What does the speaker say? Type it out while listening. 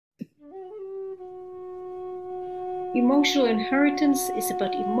Emotional inheritance is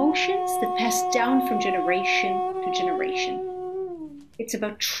about emotions that pass down from generation to generation. It's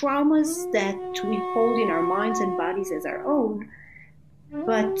about traumas that we hold in our minds and bodies as our own,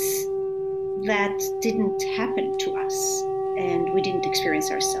 but that didn't happen to us and we didn't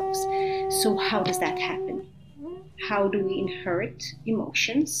experience ourselves. So how does that happen? How do we inherit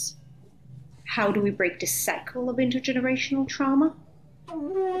emotions? How do we break the cycle of intergenerational trauma?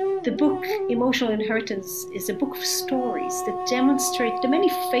 The book Emotional Inheritance is a book of stories that demonstrate the many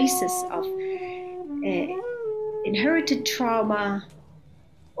faces of inherited trauma,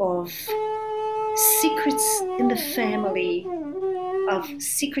 of secrets in the family, of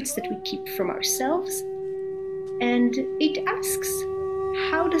secrets that we keep from ourselves. And it asks,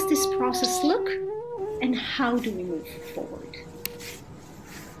 how does this process look and how do we move forward?